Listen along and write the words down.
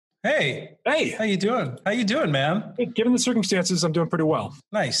Hey, Hey, how you doing? How you doing, man? given the circumstances, I'm doing pretty well.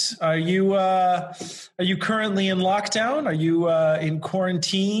 Nice. Are you currently in lockdown? Are you in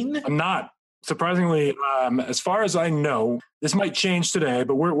quarantine? I'm not. Surprisingly, as far as I know, this might change today,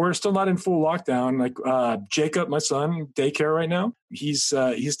 but we're still not in full lockdown. Like Jacob, my son, daycare right now. He's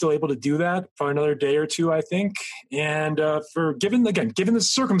still able to do that for another day or two, I think. And for given the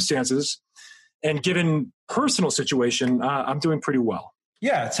circumstances and given personal situation, I'm doing pretty well.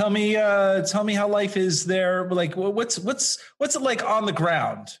 Yeah, tell me how life is there. Like, what's it like on the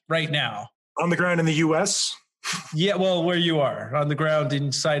ground right now? On the ground in the U.S., Yeah, well, where you are on the ground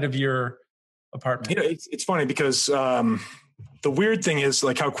inside of your apartment. it's funny because the weird thing is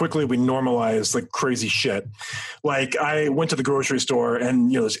like how quickly we normalize like crazy shit. Like I went to the grocery store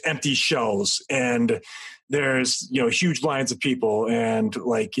and there's empty shelves and there's huge lines of people and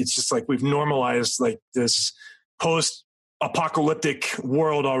like it's just like we've normalized like this post apocalyptic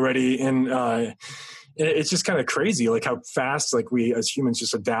world already and it's just kind of crazy like how fast like we as humans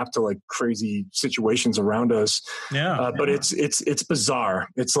just adapt to like crazy situations around us. But it's bizarre.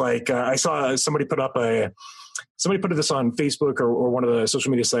 It's like I saw somebody put this on Facebook or one of the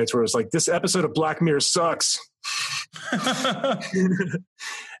social media sites where it's like, this episode of Black Mirror sucks.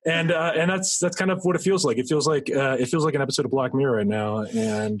 and that's kind of what it feels like. It feels like an episode of Black Mirror right now.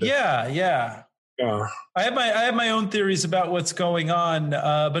 And yeah. I have my own theories about what's going on.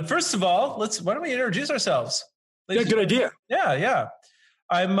 But first of all, why don't we introduce ourselves? Yeah, good idea. Yeah.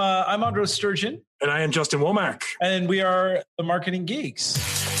 I'm Andros Sturgeon. And I am Justin Womack. And we are the Marketing Geeks.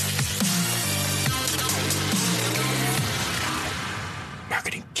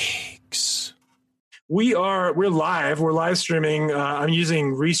 Marketing Geeks. We're live. We're live streaming. I'm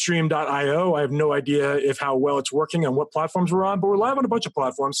using Restream.io. I have no idea how well it's working on what platforms we're on, but we're live on a bunch of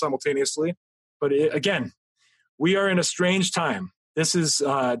platforms simultaneously. But again, we are in a strange time. This is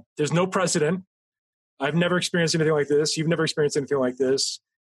there's no precedent. I've never experienced anything like this. You've never experienced anything like this.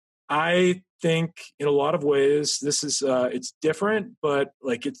 I think in a lot of ways this is it's different, but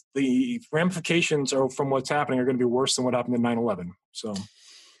like it's the ramifications from what's happening are going to be worse than what happened in 9/11. So.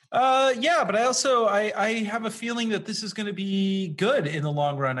 Yeah, but I have a feeling that this is going to be good in the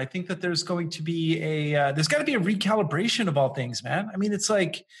long run. I think that there's going to be there's got to be a recalibration of all things, man. I mean, it's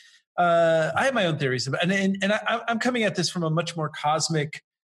like. I have my own theories, and I'm coming at this from a much more cosmic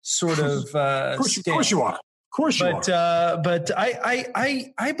sort of Of course you are. But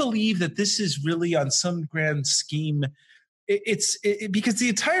I believe that this is really on some grand scheme. It's because the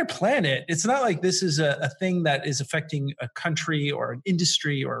entire planet. It's not like this is a thing that is affecting a country or an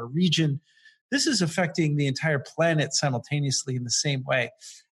industry or a region. This is affecting the entire planet simultaneously in the same way,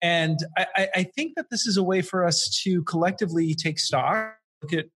 and I think that this is a way for us to collectively take stock.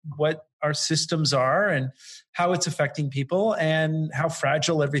 Look at what our systems are and how it's affecting people and how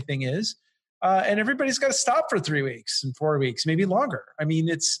fragile everything is. And everybody's got to stop for 3 weeks and 4 weeks, maybe longer. I mean,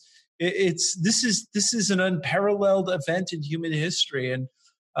 this is an unparalleled event in human history. And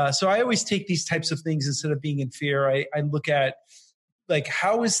so I always take these types of things instead of being in fear. I look at like,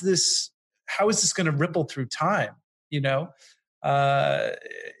 how is this going to ripple through time? I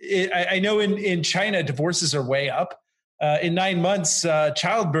know in China, divorces are way up. In 9 months,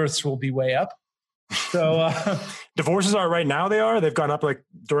 childbirths will be way up. So divorces are right now. They've gone up like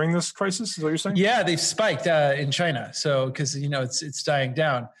during this crisis. Is what you're saying? Yeah, they've spiked in China. So because it's dying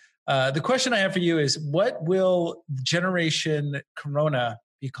down. The question I have for you is, what will Generation Corona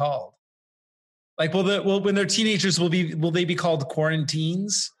be called? Like, when they're teenagers, will they be called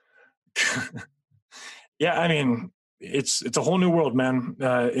quarantines? Yeah, I mean, it's a whole new world, man.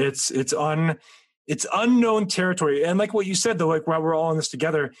 It's unknown territory. And like what you said, though, like while we're all in this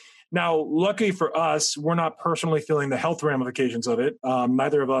together. Now, luckily for us, we're not personally feeling the health ramifications of it.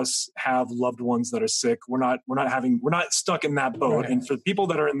 Neither of us have loved ones that are sick. We're not stuck in that boat. Right. And for the people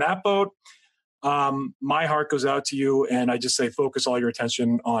that are in that boat, my heart goes out to you. And I just say, focus all your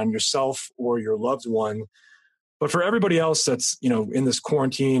attention on yourself or your loved one. But for everybody else that's, in this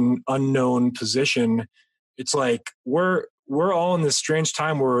quarantine unknown position, it's like we're all in this strange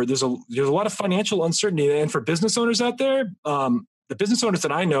time where there's a lot of financial uncertainty. And for business owners out there, the business owners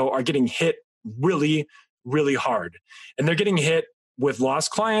that I know are getting hit really, really hard. And they're getting hit with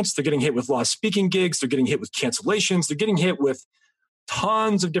lost clients. They're getting hit with lost speaking gigs. They're getting hit with cancellations. They're getting hit with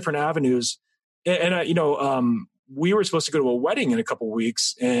tons of different avenues. And we were supposed to go to a wedding in a couple of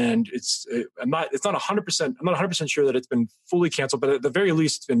weeks, and I'm not 100%. I'm not 100% sure that it's been fully canceled, but at the very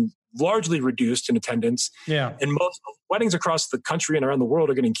least, it's been largely reduced in attendance. Yeah. And most weddings across the country and around the world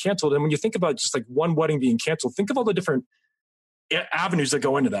are getting canceled. And when you think about just like one wedding being canceled, think of all the different avenues that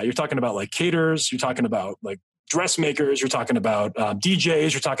go into that. You're talking about like caterers. You're talking about like dressmakers, you're talking about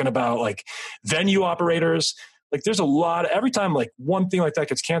DJs, you're talking about like venue operators. Like there's a lot, every time like one thing like that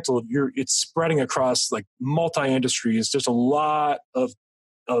gets canceled, it's spreading across like multi-industries. There's a lot of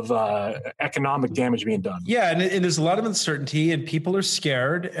economic damage being done. Yeah, and there's a lot of uncertainty, and people are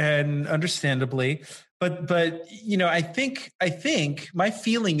scared, and understandably. But you know, I think my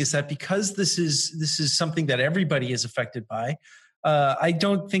feeling is that because this is something that everybody is affected by, I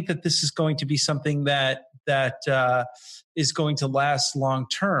don't think that this is going to be something that is going to last long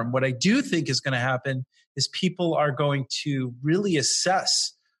term. What I do think is going to happen is people are going to really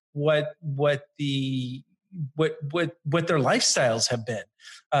assess what their lifestyles have been,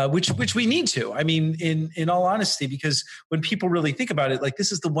 which we need to. I mean, in all honesty, because when people really think about it, like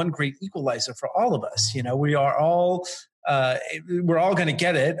this is the one great equalizer for all of us. You know, we're all going to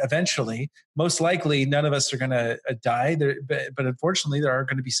get it eventually. Most likely, none of us are going to die. But unfortunately, there are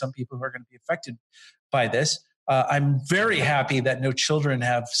going to be some people who are going to be affected by this. I'm very happy that no children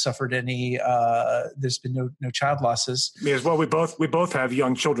have suffered any. There's been no child losses. As well, we both have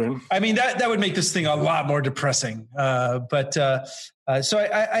young children. I mean, that would make this thing a lot more depressing. So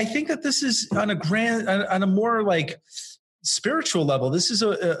I think that this is on a more like spiritual level. This is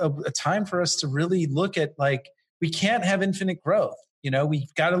a time for us to really look at, like, we can't have infinite growth. You know,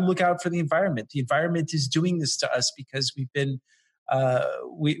 we've got to look out for the environment. The environment is doing this to us because we've been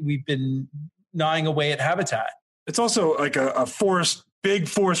gnawing away at habitat. It's also like a big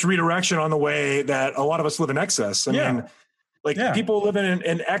forced redirection on the way that a lot of us live in excess. I mean, people living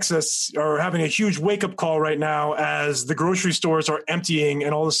in excess are having a huge wake up call right now as the grocery stores are emptying,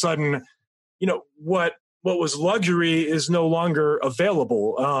 and all of a sudden, you know, what was luxury is no longer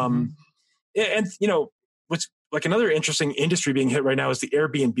available. And you know, what's like another interesting industry being hit right now is the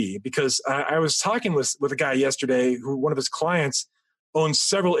Airbnb, because I was talking with a guy yesterday who, one of his clients owns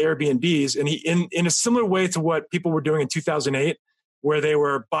several Airbnbs, and he in a similar way to what people were doing in 2008, where they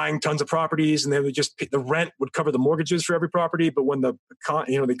were buying tons of properties and they would just the rent would cover the mortgages for every property. But when the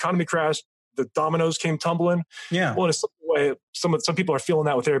economy crashed, the dominoes came tumbling. Yeah. Well, in a similar way, some people are feeling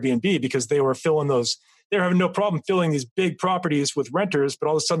that with Airbnb, because they were having no problem filling these big properties with renters, but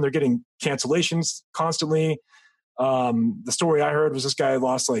all of a sudden they're getting cancellations constantly. The story I heard was this guy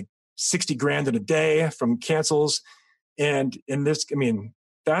lost like $60,000 in a day from cancels. And in this, I mean,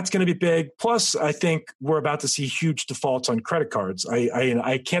 that's going to be big. Plus, I think we're about to see huge defaults on credit cards.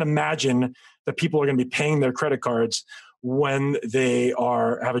 I can't imagine that people are going to be paying their credit cards when they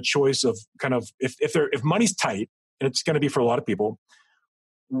have a choice of kind of, if money's tight, and it's going to be for a lot of people,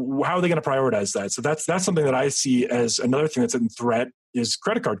 how are they going to prioritize that? So that's something that I see as another thing that's in threat is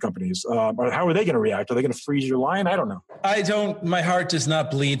credit card companies. Or how are they going to react? Are they going to freeze your line? I don't know. My heart does not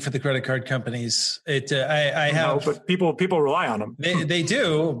bleed for the credit card companies. But people rely on them. They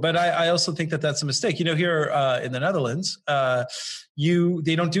do, but I also think that that's a mistake. You know, here in the Netherlands,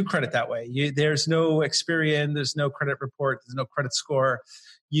 they don't do credit that way. There's no Experian, there's no credit report, there's no credit score.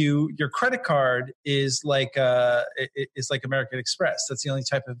 Your credit card is like American Express. That's the only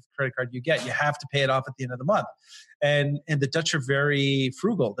type of credit card you get. You have to pay it off at the end of the month, and the Dutch are very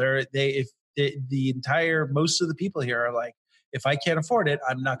frugal. Most of the people here are like, if I can't afford it,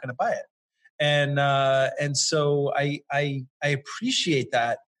 I'm not going to buy it, and so I appreciate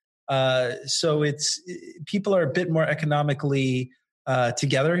that. So people are a bit more economically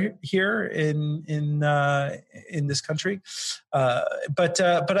together here in this country, but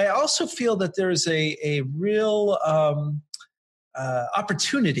I also feel that there's a real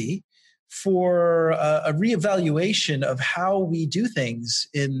opportunity for a reevaluation of how we do things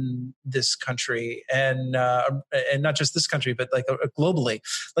in this country, and not just this country, but like globally.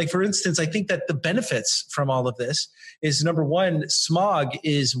 Like, for instance, I think that the benefits from all of this is, number one, smog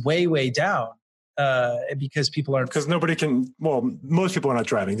is way down. Because people aren't. Because most people are not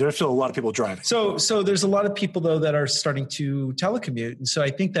driving. There's still a lot of people driving. So there's a lot of people, though, that are starting to telecommute. And so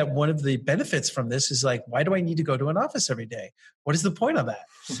I think that one of the benefits from this is like, why do I need to go to an office every day? What is the point of that?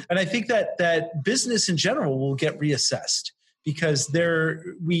 And I think that business in general will get reassessed, because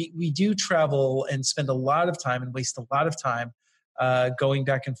we do travel and spend a lot of time and waste a lot of time going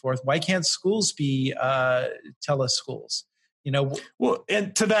back and forth. Why can't schools be teleschools? You know, well,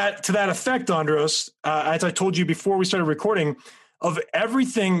 and to that effect, Andros, as I told you before we started recording, of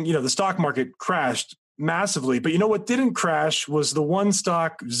everything, you know, the stock market crashed massively, but you know what didn't crash was the one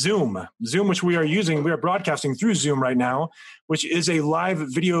stock, Zoom, which we are broadcasting through Zoom right now, which is a live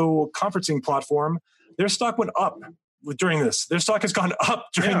video conferencing platform. Their stock went up during this. Their stock has gone up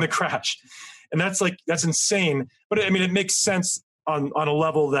during the crash, and that's insane. But I mean, it makes sense on a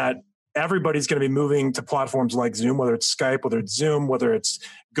level that everybody's going to be moving to platforms like Zoom, whether it's Skype, whether it's Zoom, whether it's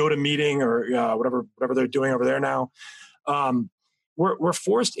GoToMeeting or whatever they're doing over there now. We're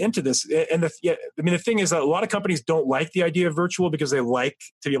forced into this. And the thing is that a lot of companies don't like the idea of virtual because they like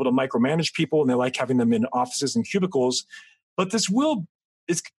to be able to micromanage people and they like having them in offices and cubicles. But it's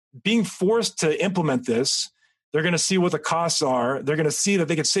being forced to implement this. They're going to see what the costs are. They're going to see that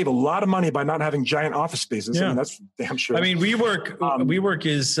they could save a lot of money by not having giant office spaces. Yeah. I mean, that's damn sure. I mean, WeWork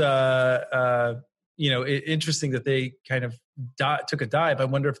is, interesting that they kind of took a dive. I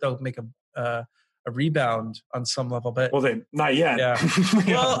wonder if they'll make a rebound on some level, but not yet. Yeah.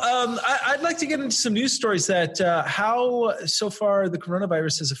 Well, I'd like to get into some news stories that how so far the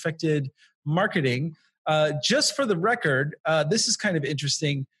coronavirus has affected marketing. Just for the record, this is kind of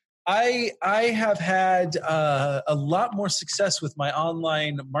interesting. I have had a lot more success with my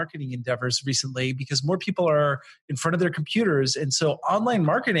online marketing endeavors recently because more people are in front of their computers. And so online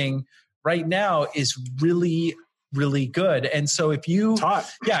marketing right now is really, really good. And so if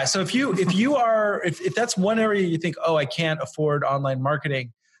that's one area you think, oh, I can't afford online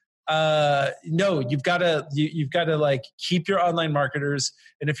marketing. No, you've got to like keep your online marketers.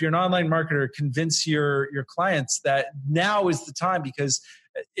 And if you're an online marketer, convince your clients that now is the time, because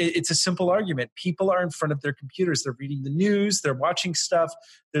it's a simple argument. People are in front of their computers. They're reading the news. They're watching stuff.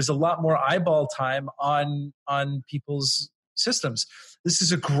 There's a lot more eyeball time on people's systems. This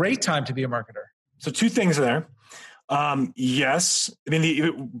is a great time to be a marketer. So 2 things there. Yes. I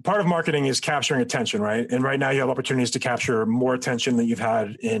mean, part of marketing is capturing attention, right? And right now you have opportunities to capture more attention than you've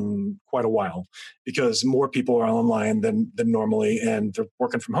had in quite a while because more people are online than normally, and they're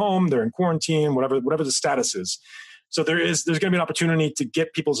working from home, they're in quarantine, whatever the status is. So there's going to be an opportunity to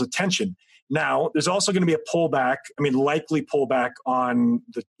get people's attention. Now, there's also going to be a pullback, likely pullback on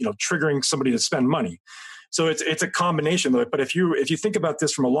triggering somebody to spend money. So it's a combination of it. But if you think about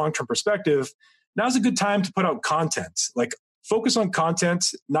this from a long-term perspective, now's a good time to put out content. Like, focus on content,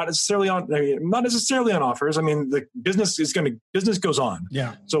 not necessarily on offers. I mean, the business goes on.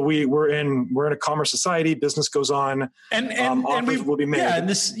 Yeah. So we're in a commerce society. Business goes on, and offers will be made. Yeah, and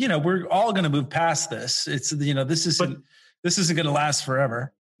this, we're all going to move past this. It's this isn't going to last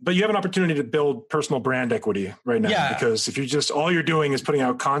forever. But you have an opportunity to build personal brand equity right now, because if all you're doing is putting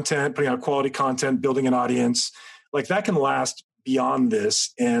out content, putting out quality content, building an audience, like that can last beyond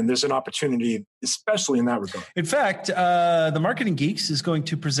this, and there's an opportunity, especially in that regard. In fact, the Marketing Geeks is going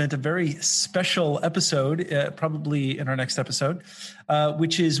to present a very special episode, probably in our next episode,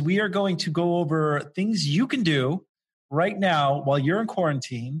 which is we are going to go over things you can do right now while you're in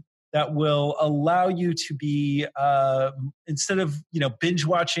quarantine that will allow you to be, instead of binge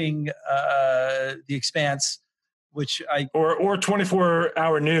watching The Expanse, which or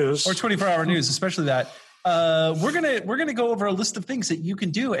 24-hour news, especially that. We're gonna go over a list of things that you can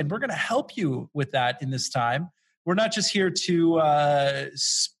do, and we're gonna help you with that in this time. We're not just here to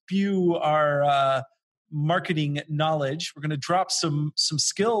spew our marketing knowledge. We're gonna drop some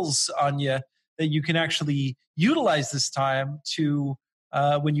skills on you that you can actually utilize this time to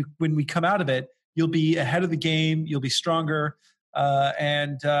when we come out of it, you'll be ahead of the game. You'll be stronger,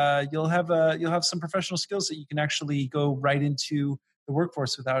 and you'll have some professional skills that you can actually go right into the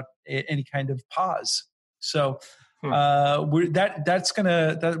workforce without any kind of pause. So we're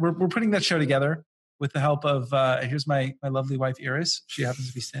putting that show together with the help of here's my lovely wife Iris. She happens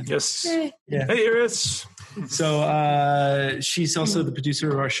to be standing. Yes. Yeah. Hey Iris. So she's also the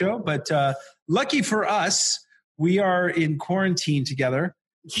producer of our show. But lucky for us, we are in quarantine together.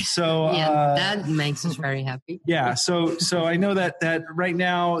 So that makes us very happy. Yeah. So I know that right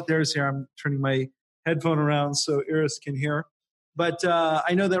now I'm turning my headphone around so Iris can hear. But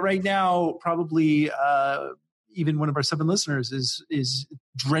I know that right now, probably even one of our 7 listeners is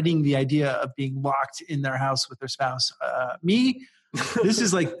dreading the idea of being locked in their house with their spouse. Me, this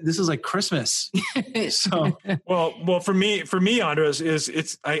is like Christmas. So well, for me,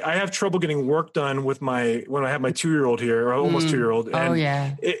 Andres, I have trouble getting work done when I have my 2-year-old here, or almost 2-year-old.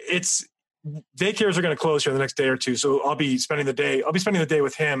 And it's daycares are going to close here in the next day or two, so I'll be spending the day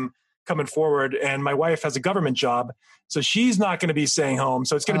with him coming forward, and my wife has a government job, so she's not going to be staying home.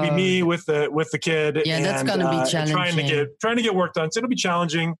 So it's going to be me with the kid. Yeah, that's going to be challenging. Trying to get work done. So it'll be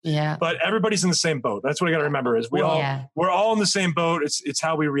challenging. Yeah, but everybody's in the same boat. That's what I got to remember: is we're all in the same boat. It's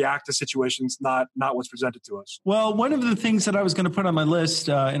how we react to situations, not what's presented to us. Well, one of the things that I was going to put on my list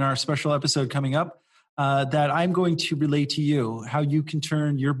in our special episode coming up that I'm going to relate to you, how you can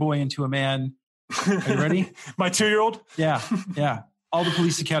turn your boy into a man. Are you ready? My 2-year-old? Yeah. All the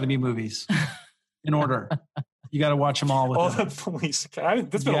Police Academy movies in order. You got to watch them all. All the police.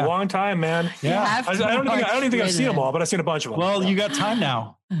 That's been a long time, man. Yeah. I don't even think I've seen them all, but I've seen a bunch of them. Well, you got time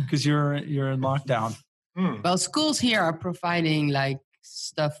now because you're in lockdown. Well, schools here are providing like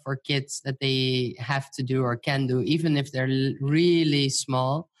stuff for kids that they have to do or can do, even if they're really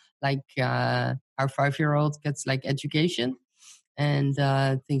small. Like our 5-year-old gets like education and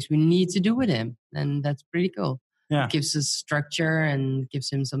things we need to do with him. And that's pretty cool. Yeah. It gives us structure and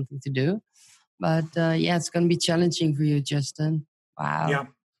gives him something to do. But it's going to be challenging for you, Justin. Wow. Yeah,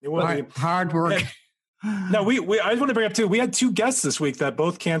 it will be. Hard work. Hey, no, I just want to bring up too, we had 2 guests this week that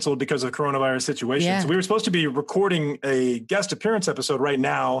both canceled because of the coronavirus situation. Yeah. So we were supposed to be recording a guest appearance episode right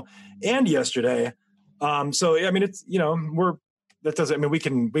now and yesterday. So, I mean, it's, we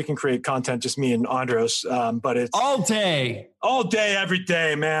can create content, just me and Andros, but it's all day, every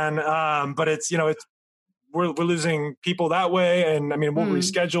day, man. But it's, we're losing people that way. And I mean, we'll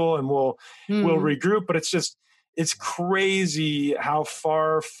reschedule and we'll regroup, but it's crazy how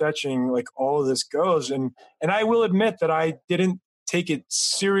far fetching like all of this goes. And I will admit that I didn't take it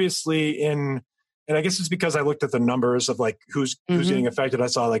seriously and I guess it's because I looked at the numbers of like who's getting affected. I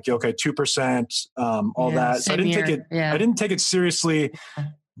saw like, okay, 2%, all that. So I didn't take it seriously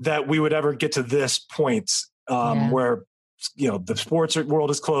that we would ever get to this point where, the sports world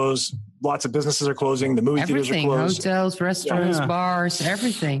is closed. Lots of businesses are closing. The movie theaters are closed. Hotels, restaurants, bars,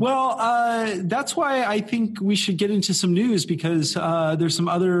 everything. Well, that's why I think we should get into some news because there's some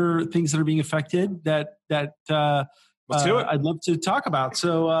other things that are being affected that let's do it. I'd love to talk about.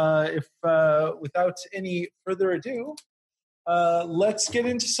 So if without any further ado, let's get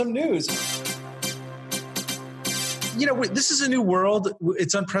into some news. This is a new world.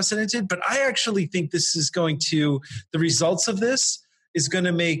 It's unprecedented, but I actually think this is the results of this is going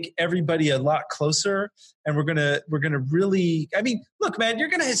to make everybody a lot closer. And we're going to really, look, man, you're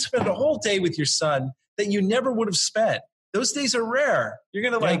going to spend a whole day with your son that you never would have spent. Those days are rare. You're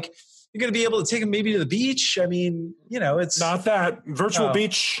going to you're going to be able to take him maybe to the beach. I mean, it's not that virtual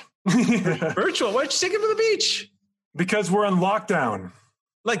beach. Virtual. Why'd you take him to the beach? Because we're in lockdown.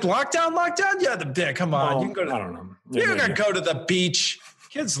 Like lockdown? Yeah, come on. Oh, you can go to, I don't know. You're going to go to the beach.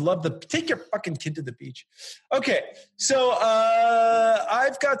 Kids love take your fucking kid to the beach. Okay. So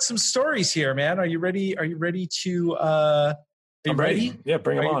I've got some stories here, man. Are you ready? Are you ready to, are you ready? Yeah,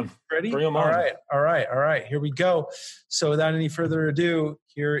 bring them on. Ready? Bring them on. All right. Here we go. So without any further ado,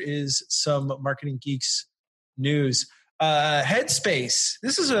 here is some Marketing Geeks news. Headspace.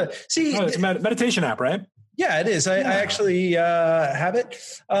 This is it's a meditation app, right? Yeah, it is. I actually have it.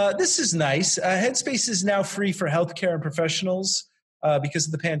 This is nice. Headspace is now free for healthcare and professionals because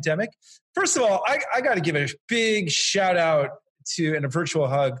of the pandemic. First of all, I got to give a big shout out and a virtual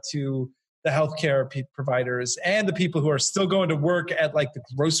hug to the healthcare providers and the people who are still going to work at like the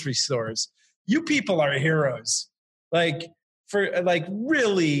grocery stores. You people are heroes.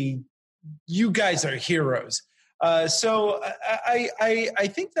 Really, you guys are heroes. So I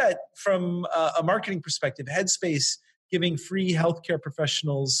think that from a marketing perspective, Headspace giving free healthcare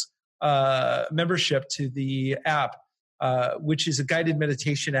professionals membership to the app, which is a guided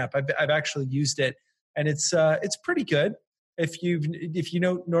meditation app. I've actually used it, and it's pretty good. If you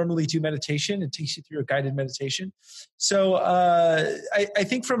don't normally do meditation, it takes you through a guided meditation. So I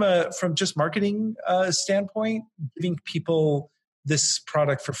think from just marketing standpoint, giving people this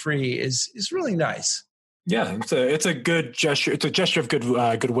product for free is really nice. Yeah, it's a good gesture. It's a gesture of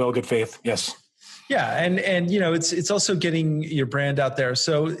goodwill, good faith. Yes. Yeah, and it's also getting your brand out there.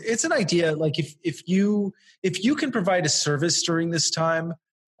 So it's an idea. Like if you can provide a service during this time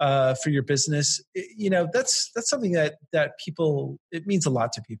for your business, that's something that people, it means a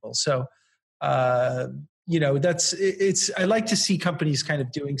lot to people. So I like to see companies kind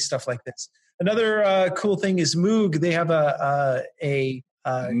of doing stuff like this. Another cool thing is Moog. They have a Moog.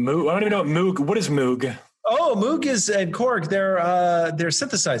 I don't even know what Moog. What is Moog? Oh, Moog and Korg, they're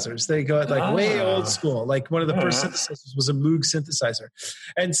synthesizers. They go way old school. Like one of the first synthesizers was a Moog synthesizer.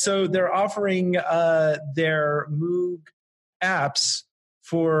 And so they're offering their Moog apps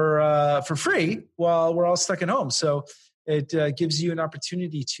for free while we're all stuck at home. So it gives you an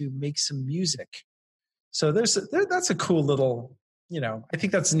opportunity to make some music. So that's a cool little, I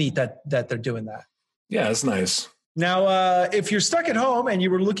think that's neat that they're doing that. Yeah, it's nice. Now, if you're stuck at home and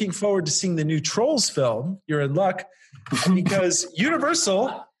you were looking forward to seeing the new Trolls film, you're in luck because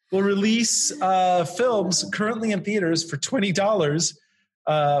Universal will release films currently in theaters for $20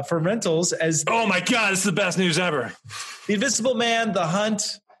 for rentals. Oh my God, this is the best news ever. The Invisible Man, The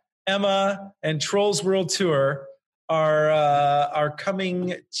Hunt, Emma, and Trolls World Tour are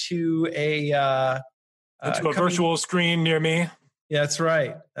coming to a virtual screen near me. Yeah, that's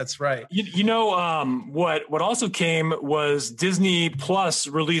right. That's right. What also came was Disney Plus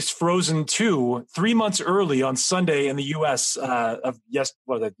released Frozen 2 3 months early on Sunday in the US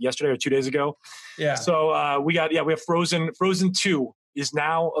yesterday or 2 days ago. Yeah. So we have Frozen 2 is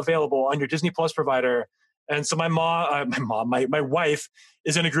now available on your Disney Plus provider. And so my wife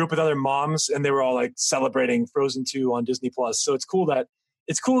is in a group with other moms, and they were all like celebrating Frozen 2 on Disney Plus. So it's cool that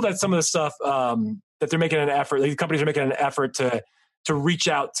some of the stuff that they're making an effort, like the companies are making an effort to reach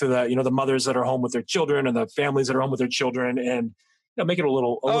out to the mothers that are home with their children and the families that are home with their children, and make it a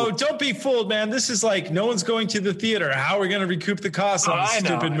little. Don't be fooled, man. This is like no one's going to the theater. How are we going to recoup the costs on this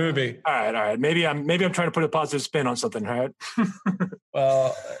stupid movie? All right. Maybe I'm trying to put a positive spin on something, right?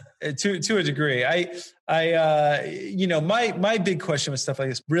 Well, to a degree, my big question with stuff like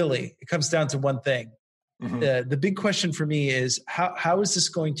this, really, it comes down to one thing. Mm-hmm. The big question for me is how is this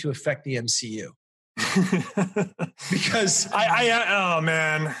going to affect the MCU? Because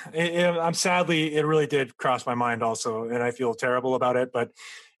I'm sadly, it really did cross my mind also, and I feel terrible about it. But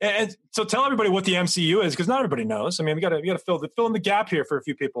and so tell everybody what the MCU is, because not everybody knows. I mean, we got to fill in the gap here for a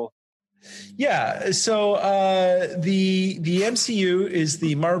few people. Yeah. So the MCU is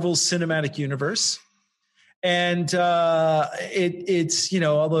the Marvel Cinematic Universe, and it's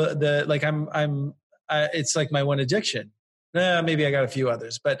all the like I'm it's like my one addiction. Maybe I got a few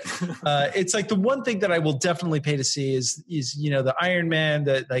others, but it's like the one thing that I will definitely pay to see is the Iron Man,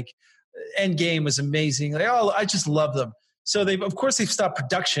 that like Endgame was amazing. Like, I just love them. So they've stopped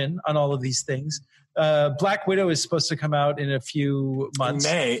production on all of these things. Black Widow is supposed to come out in a few months.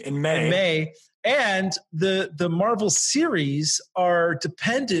 In May. And the Marvel series are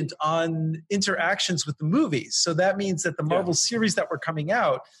dependent on interactions with the movies. So that means that the Marvel series that were coming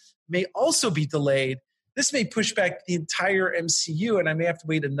out may also be delayed. This may push back the entire MCU, and I may have to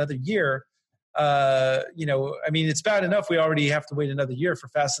wait another year. It's bad enough we already have to wait another year for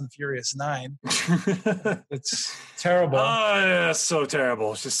Fast and Furious 9. It's terrible. Oh, yeah, so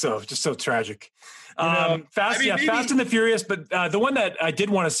terrible. It's just so tragic. Fast and the Furious, but the one that I did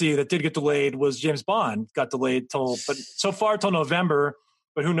want to see that did get delayed was James Bond. Got delayed till November,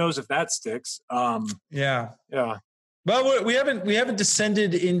 but who knows if that sticks. Yeah. Well, we haven't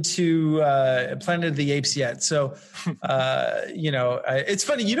descended into Planet of the Apes yet. So, it's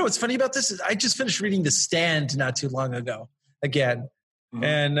funny. You know what's funny about this is I just finished reading The Stand not too long ago again. Mm-hmm.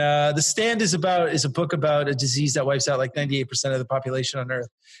 And The Stand is a book about a disease that wipes out like 98% of the population on Earth.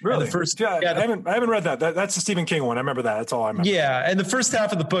 Really? I haven't read that. That's the Stephen King one. I remember that. That's all I remember. Yeah, and the first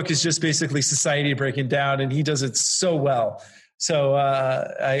half of the book is just basically society breaking down, and he does it so well. So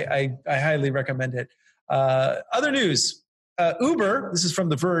I highly recommend it. Other news, Uber, this is from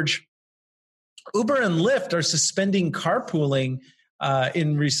The Verge. Uber and Lyft are suspending carpooling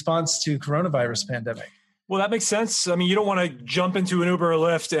in response to coronavirus pandemic. Well, that makes sense. I mean, you don't want to jump into an Uber or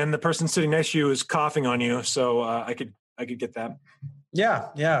Lyft and the person sitting next to you is coughing on you. So I could get that.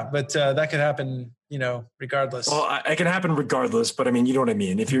 Yeah. But that could happen, regardless. Well, it can happen regardless, but I mean, you know what I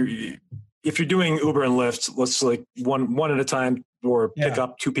mean? If you're doing Uber and Lyft, let's like one at a time or pick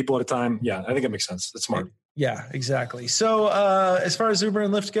up two people at a time. Yeah, I think it makes sense. That's smart. Yeah, exactly. So as far as Uber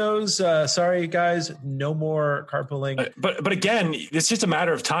and Lyft goes, sorry guys, no more carpooling. But again, it's just a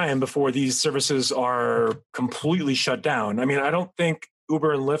matter of time before these services are completely shut down. I mean, I don't think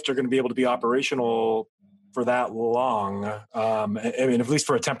Uber and Lyft are going to be able to be operational for that long. I mean, at least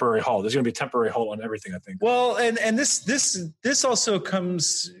for a temporary halt. There's going to be a temporary halt on everything, I think. Well, and this also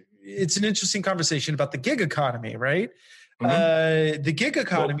comes. It's an interesting conversation about the gig economy, right? Mm-hmm. The gig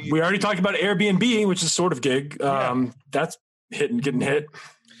economy. Well, we already talked about Airbnb, which is sort of gig. That's getting hit.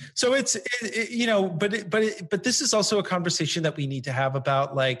 So but this is also a conversation that we need to have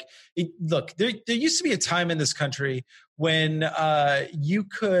about look, there used to be a time in this country when you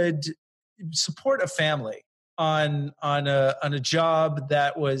could support a family on a job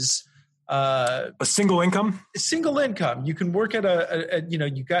that was a single income. You can work at you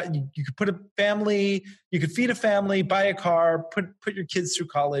could put a family, you could feed a family, buy a car, put your kids through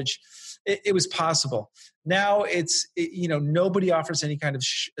college. It was possible. Now nobody offers any kind of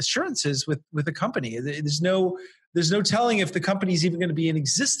assurances with a company. There's no telling if the company is even going to be in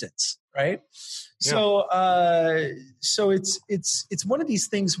existence, right? Yeah. So it's one of these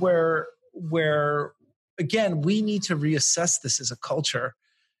things where again we need to reassess this as a culture.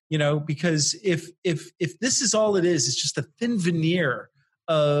 Because if this is all it is, it's just a thin veneer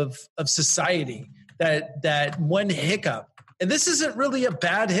of society that one hiccup, and this isn't really a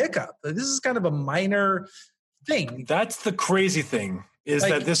bad hiccup. This is kind of a minor thing. That's the crazy thing is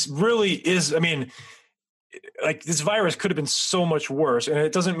that this really is. I mean, like this virus could have been so much worse, and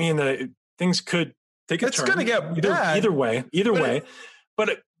it doesn't mean that things take a It's turn. going to get bad. Either way.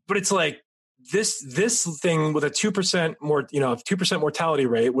 But it's like this thing with a 2% more, 2% mortality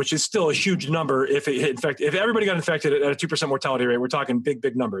rate, which is still a huge number. If everybody got infected at a 2% mortality rate, we're talking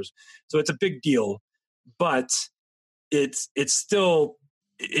big numbers. So it's a big deal, but it's still,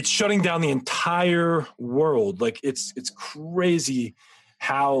 it's shutting down the entire world. Like it's crazy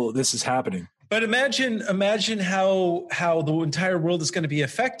how this is happening. But imagine how the entire world is going to be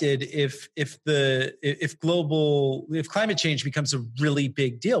affected if climate change becomes a really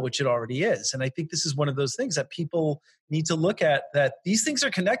big deal, which it already is. And I think this is one of those things that people need to look at, that these things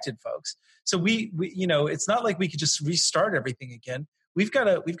are connected, folks. So we it's not like we could just restart everything again. We've got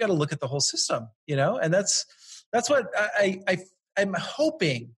to look at the whole system, and that's what I'm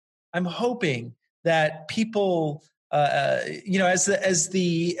hoping that people, as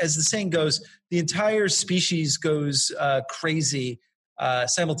the saying goes, the entire species goes crazy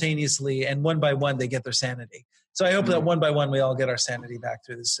simultaneously, and one by one they get their sanity. So I hope that one by one we all get our sanity back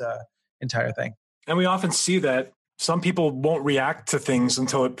through this entire thing. And we often see that some people won't react to things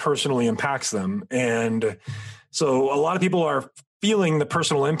until it personally impacts them. And so a lot of people are feeling the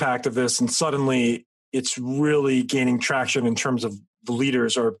personal impact of this, and suddenly it's really gaining traction in terms of the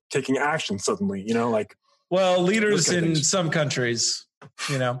leaders are taking action suddenly, Well, leaders in some countries,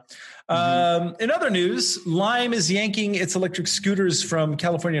 In other news, Lime is yanking its electric scooters from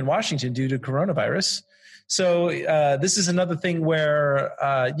California and Washington due to coronavirus. So this is another thing where,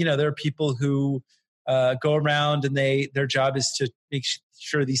 there are people who go around and their job is to make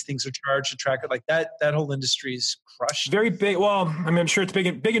sure these things are charged and track it. Like that whole industry is crushed. Very big. Well, I'm sure it's big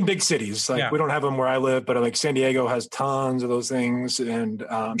in big cities. Like we don't have them where I live, but like San Diego has tons of those things, and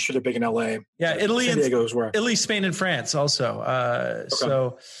I'm sure they're big in LA. Yeah, Italy, San Diego is where. Italy, Spain, and France also. Okay.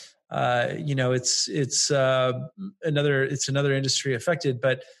 So, it's another industry affected,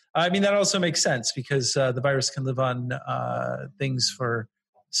 but that also makes sense because the virus can live on things for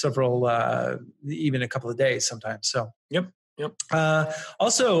several, even a couple of days sometimes. So, Yep.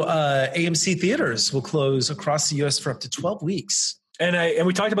 Also, AMC theaters will close across the U.S. for up to 12 weeks. And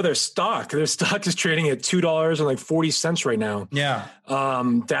we talked about their stock. Their stock is trading at $2.40 right now. Yeah,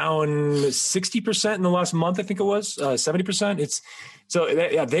 down 60% in the last month. I think it was 70%.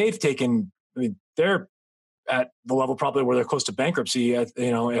 They've taken. They're at the level probably where they're close to bankruptcy. If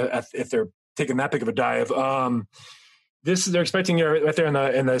they're taking that big of a dive. They're expecting right there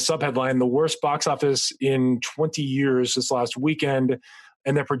in the sub headline, the worst box office in 20 years this last weekend,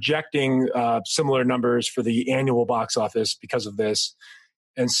 and they're projecting similar numbers for the annual box office because of this.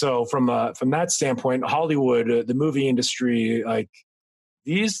 And so from that standpoint, Hollywood, the movie industry, like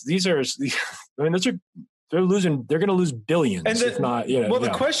these are, they're losing. They're going to lose billions, if not.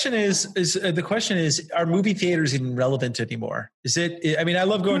 The question is, are movie theaters even relevant anymore? Is it? I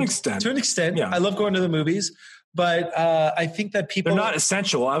love going to an extent. Yeah. I love going to the movies. But I think that people... They're not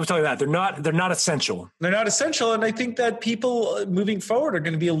essential. I was telling you that. They're not essential. They're not essential. And I think that people moving forward are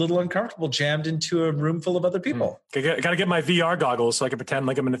going to be a little uncomfortable jammed into a room full of other people. I got to get my VR goggles so I can pretend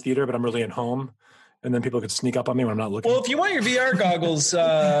like I'm in a theater, but I'm really at home. And then people could sneak up on me when I'm not looking. Well, if you want your VR goggles,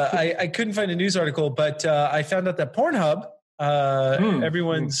 I couldn't find a news article, but I found out that Pornhub,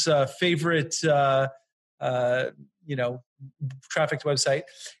 everyone's favorite, trafficked website,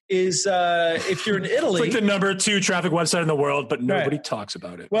 is if you're in Italy, it's like the number 2 traffic website in the world, but nobody talks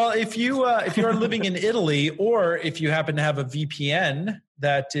about it. Well, if you are living in Italy, or if you happen to have a VPN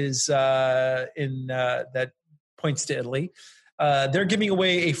that is that points to Italy, they're giving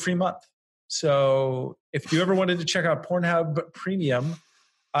away a free month. So if you ever wanted to check out Pornhub Premium,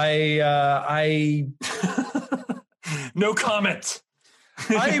 I no comment.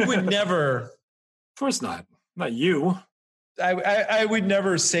 I would never. Of course not. Not you. I would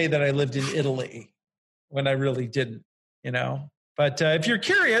never say that I lived in Italy when I really didn't, But if you're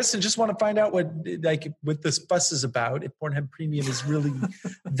curious and just want to find out what this fuss is about, if Pornhub Premium is really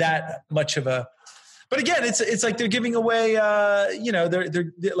that much of a. But again, it's like they're giving away.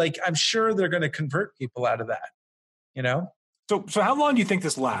 They're like, I'm sure they're going to convert people out of that. So how long do you think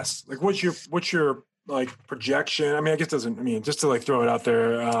this lasts? Like, what's your like projection? I guess just to like throw it out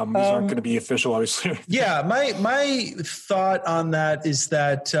there, these aren't going to be official, obviously. Yeah, my thought on that is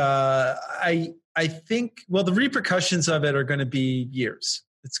that I think, well, the repercussions of it are going to be years.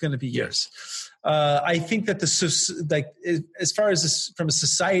 It's going to be years. I think that as far as this, from a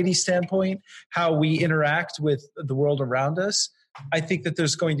society standpoint, how we interact with the world around us, I think that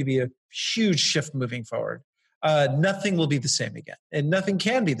there's going to be a huge shift moving forward. Nothing will be the same again, and nothing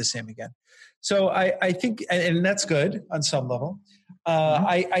can be the same again. So I think, and that's good on some level.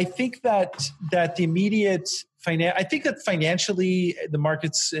 I think that the immediate I think that financially the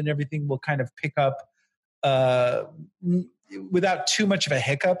markets and everything will kind of pick up uh, without too much of a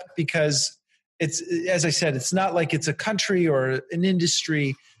hiccup, because it's, as I said, it's not like it's a country or an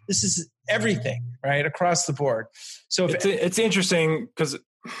industry. This is everything, right, across the board. So it's interesting because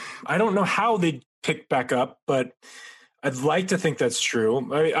I don't know how they pick back up, but I'd like to think that's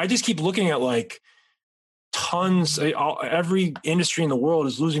true. I just keep looking at like tons. Every industry in the world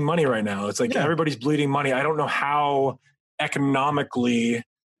is losing money right now. It's like everybody's bleeding money. I don't know how economically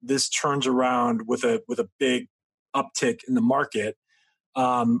this turns around with a big uptick in the market.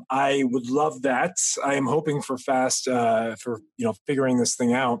 I would love that. I am hoping for fast for figuring this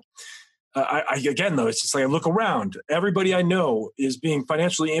thing out. Again, though, it's just like I look around. Everybody I know is being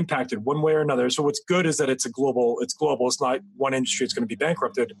financially impacted one way or another. So what's good is that it's global. It's not one industry that's going to be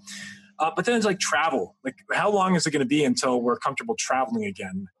bankrupted. But then it's like travel. Like, how long is it going to be until we're comfortable traveling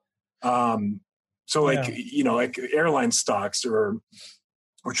again? Like airline stocks or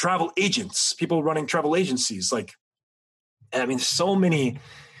travel agents, people running travel agencies. Like, I mean, there's so many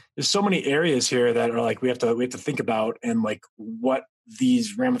areas here that are like we have to think about, and like what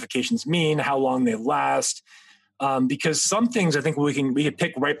these ramifications mean, how long they last. Because some things I think we could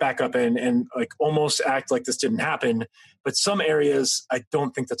pick right back up and like almost act like this didn't happen. But some areas, I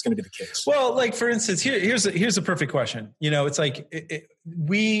don't think that's going to be the case. Well, like for instance, here's a perfect question. It's like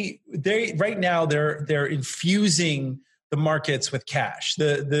right now they're infusing the markets with cash.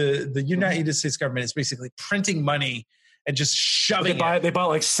 The United States government is basically printing money and just shoving They bought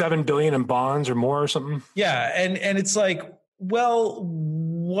like $7 billion in bonds or more or something. Yeah, and it's like, well,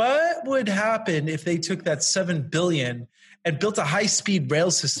 what would happen if they took that $7 billion and built a high-speed rail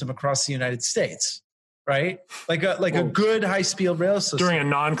system across the United States, right? Like a good high-speed rail system during a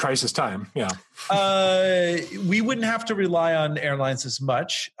non-crisis time. Yeah, we wouldn't have to rely on airlines as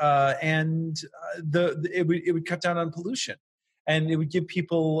much, and it would cut down on pollution, and it would give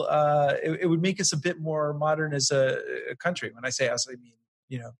people. It would make us a bit more modern as a country. When I say us, I mean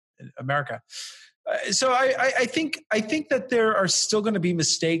America. So I think that there are still going to be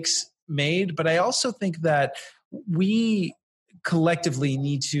mistakes made, but I also think that we collectively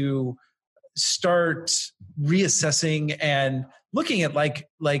need to start reassessing and looking at like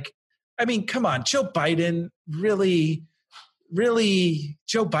I mean, come on, Joe Biden, really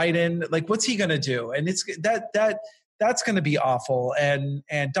Joe Biden, like what's he going to do? And it's that's going to be awful, and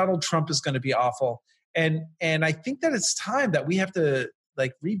Donald Trump is going to be awful, and I think that it's time that we have to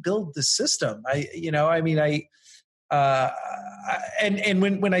like rebuild the system. And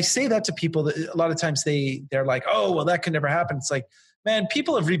when I say that to people, a lot of times they're like, oh, well, that could never happen. It's like, man,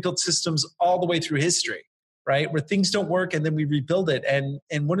 people have rebuilt systems all the way through history, right? Where things don't work and then we rebuild it. And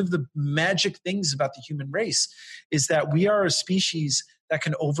one of the magic things about the human race is that we are a species that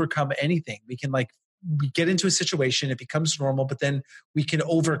can overcome anything. We get into a situation, it becomes normal, but then we can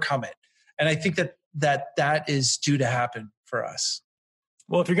overcome it. And I think that is due to happen for us.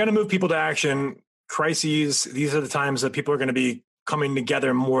 Well, if you're going to move people to action, crises, these are the times that people are going to be coming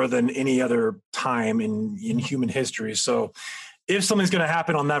together more than any other time in human history. So if something's going to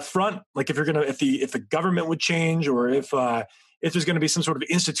happen on that front, like if the government would change, or if there's going to be some sort of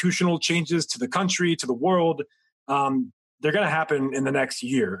institutional changes to the country, to the world, they're going to happen in the next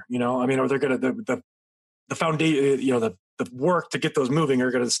year, or they're going to, the foundation, the work to get those moving are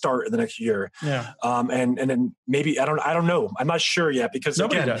going to start in the next year. Yeah. And then maybe, I don't know. I'm not sure yet, because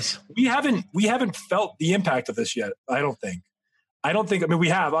nobody does. We haven't felt the impact of this yet. I don't think, I mean, we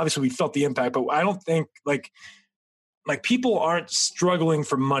have, obviously we felt the impact, but I don't think like people aren't struggling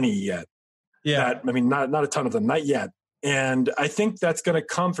for money yet. Yeah. Not a ton of them, not yet. And I think that's going to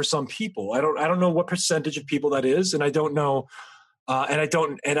come for some people. I don't know what percentage of people that is. And I don't know. And I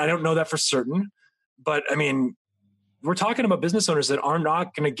don't know that for certain, but I mean, we're talking about business owners that are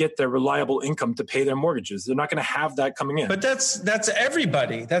not going to get their reliable income to pay their mortgages. They're not going to have that coming in. But that's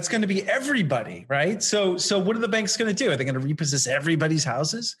everybody. That's going to be everybody, right? So what are the banks going to do? Are they going to repossess everybody's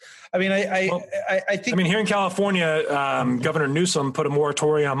houses? I mean, I think. I mean, here in California, Governor Newsom put a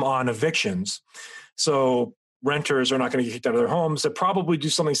moratorium on evictions, so renters are not going to get kicked out of their homes. They'll probably do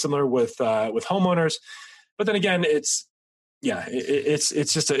something similar with homeowners, but then again, it's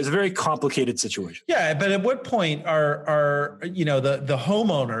a very complicated situation. Yeah, but at what point are the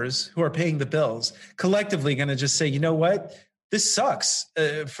homeowners who are paying the bills collectively going to just say, you know what, this sucks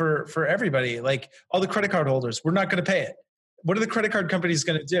for everybody? Like all the credit card holders, we're not going to pay it. What are the credit card companies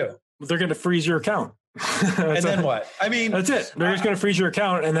going to do? They're going to freeze your account. And then what? I mean, that's it. They're just going to freeze your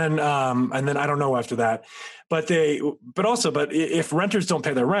account, and then I don't know after that. But if renters don't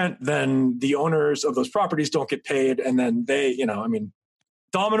pay their rent, then the owners of those properties don't get paid, and then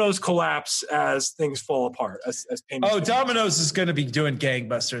Domino's collapse as things fall apart. As payments. Oh, Domino's is going to be doing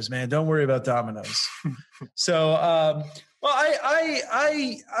gangbusters, man. Don't worry about Domino's. So, well,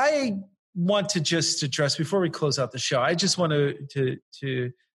 I want to just address before we close out the show. I just want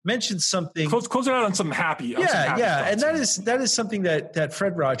to mention something. Close it out on some happy. And that is something that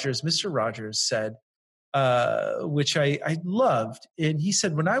Fred Rogers, Mr. Rogers, said, which I loved. And he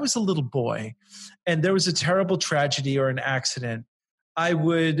said, when I was a little boy, and there was a terrible tragedy or an accident, I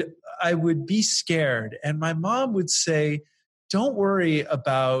would be scared, and my mom would say, "Don't worry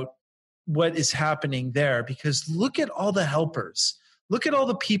about what is happening there, because look at all the helpers. Look at all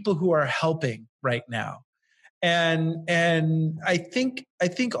the people who are helping right now." And I think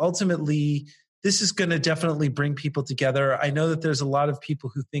ultimately this is going to definitely bring people together. I know that there's a lot of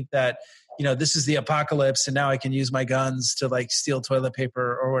people who think that, you know, this is the apocalypse and now I can use my guns to like steal toilet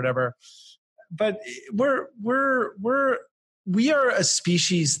paper or whatever. But we are a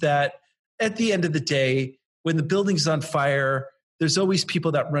species that at the end of the day, when the building's on fire, there's always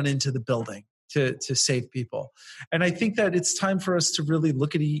people that run into the building to save people. And I think that it's time for us to really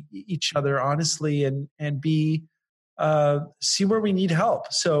look at each other honestly and be see where we need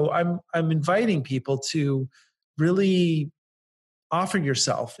help. So I'm inviting people to really offer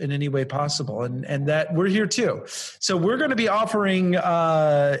yourself in any way possible, and that we're here too. So we're going to be offering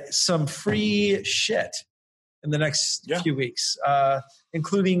some free shit in the next few weeks,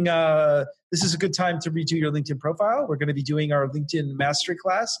 including this is a good time to redo your LinkedIn profile. We're going to be doing our LinkedIn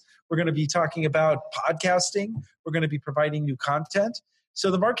masterclass. We're going to be talking about podcasting. We're going to be providing new content.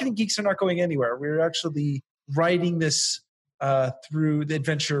 So the Marketing Geeks are not going anywhere. We're actually riding this through the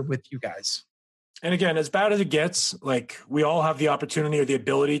adventure with you guys. And again, as bad as it gets, like we all have the opportunity or the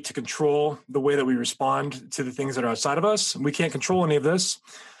ability to control the way that we respond to the things that are outside of us. We can't control any of this.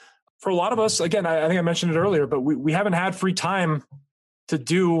 For a lot of us, again, I think I mentioned it earlier, but we haven't had free time to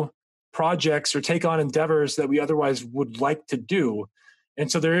do projects or take on endeavors that we otherwise would like to do. And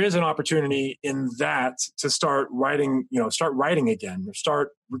so there is an opportunity in that to start writing again, or start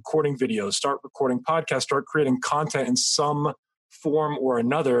recording videos, start recording podcasts, start creating content in some form or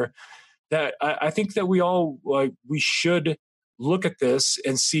another. That I think that we should look at this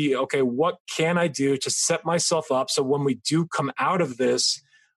and see, okay, what can I do to set myself up so when we do come out of this,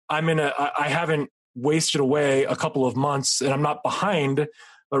 I haven't wasted away a couple of months and I'm not behind,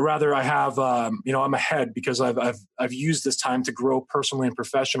 but rather I have, I'm ahead because I've used this time to grow personally and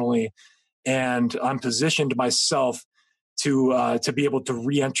professionally, and I'm positioned myself to be able to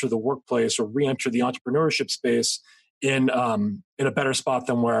re-enter the workplace or re-enter the entrepreneurship space in a better spot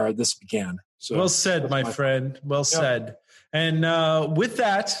than where this began. So well said, my friend. Well said. And with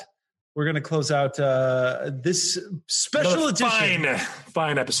that, we're going to close out this special edition.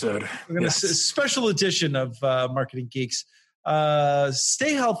 Fine episode. We're going to special edition of Marketing Geeks.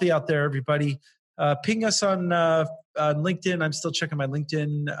 Stay healthy out there, everybody. Ping us on LinkedIn. I'm still checking my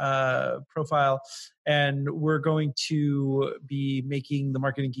LinkedIn profile, and we're going to be making the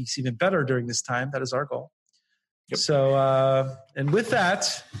Marketing Geeks even better during this time. That is our goal. Yep. So, and with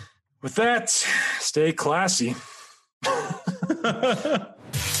that, stay classy.